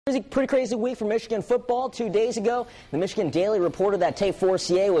Pretty crazy week for Michigan football. 2 days ago, the Michigan Daily reported that Tay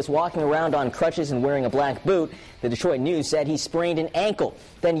Forcier was walking around on crutches and wearing a black boot. The Detroit News said he sprained an ankle.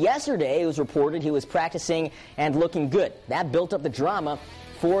 Then yesterday, it was reported he was practicing and looking good. That built up the drama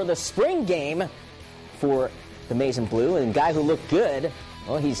for the spring game for the Maize and Blue. And the guy who looked good,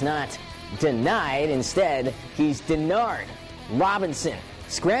 well, he's not denied. Instead, he's Denard Robinson,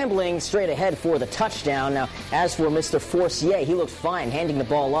 scrambling straight ahead for the touchdown. Now, as for Mr. Forcier, he looked fine handing the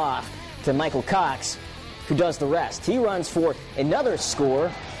ball off to Michael Cox, who does the rest. He runs for another score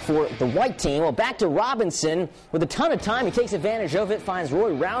for the white team. Well, back to Robinson with a ton of time. He takes advantage of it, finds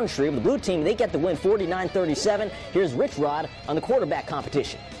Roy Roundtree. The blue team, they get the win 49-37. Here's Rich Rod on the quarterback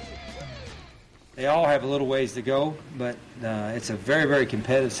competition. They all have a little ways to go, but it's a very, very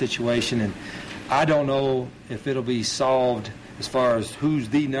competitive situation, and I don't know if it'll be solved as far as who's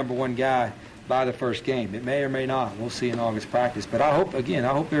the number one guy by the first game. It may or may not. We'll see in August practice. But I hope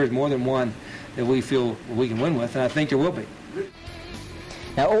there's more than one that we feel we can win with, and I think there will be.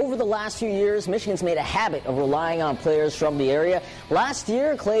 Now, over the last few years, Michigan's made a habit of relying on players from the area. Last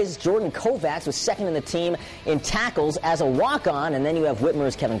year, Clay's Jordan Kovacs was second in the team in tackles as a walk-on, and then you have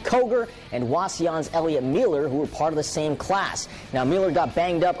Whitmer's Kevin Koger and Wasion's Elliott Mueller, who were part of the same class. Now, Mueller got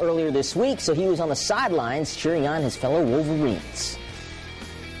banged up earlier this week, so he was on the sidelines cheering on his fellow Wolverines.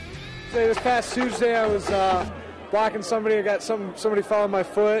 This past Tuesday, I was blocking somebody. I got somebody following my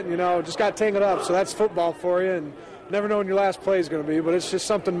foot, and, just got tangled up. So that's football for you, and never know when your last play is going to be, but it's just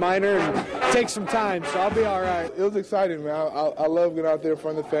something minor and takes some time, so I'll be all right. It was exciting, man. I love getting out there in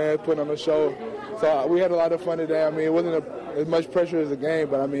front of the fans, putting on a show. So we had a lot of fun today. I mean, it wasn't as much pressure as the game,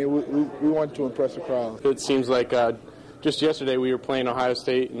 but, I mean, we wanted to impress the crowd. It seems like just yesterday we were playing Ohio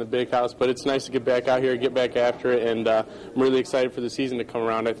State in the Big House, but it's nice to get back out here, get back after it, and I'm really excited for the season to come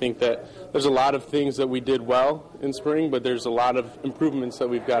around. I think that there's a lot of things that we did well in spring, but there's a lot of improvements that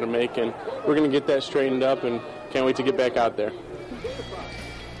we've got to make, and we're going to get that straightened up, and can't wait to get back out there.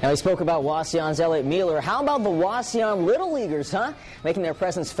 Now, we spoke about Wasion's Elliott Mueller. How about the Wauseon Little Leaguers, huh? Making their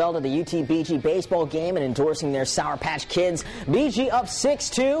presence felt at the UT-BG baseball game and endorsing their Sour Patch Kids. BG up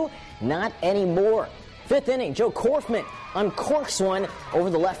 6-2, not anymore. Fifth inning, Joe Korfman uncorks one over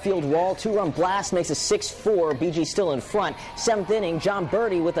the left field wall. Two-run blast makes a 6-4. BG still in front. Seventh inning, John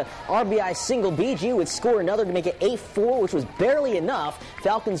Birdie with an RBI single. BG would score another to make it 8-4, which was barely enough.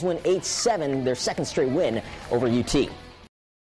 Falcons win 8-7, their second straight win over UT.